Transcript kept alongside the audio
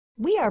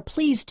We are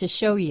pleased to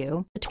show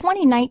you the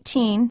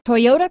 2019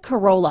 Toyota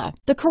Corolla.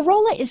 The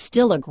Corolla is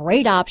still a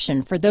great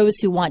option for those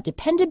who want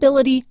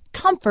dependability,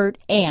 comfort,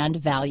 and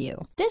value.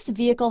 This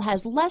vehicle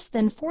has less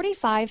than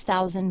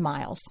 45,000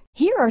 miles.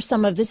 Here are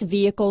some of this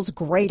vehicle's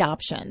great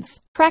options: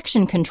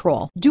 traction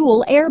control,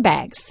 dual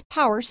airbags,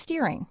 power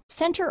steering,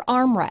 center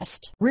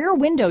armrest, rear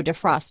window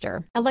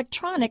defroster,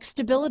 electronic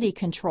stability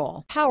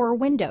control, power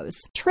windows,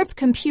 trip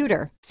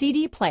computer,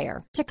 CD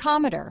player,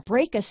 tachometer,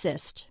 brake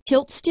assist,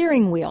 tilt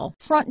steering wheel,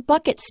 front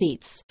bucket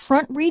seats,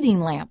 front reading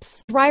lamps,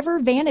 driver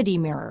vanity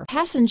mirror,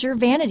 passenger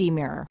vanity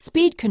mirror,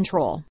 speed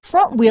control,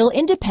 front wheel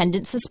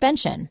independent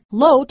suspension,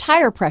 low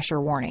tire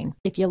pressure warning.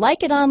 If you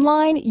like it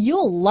online,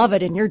 you'll love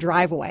it in your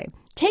driveway.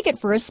 Take it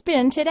for a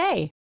spin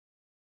today.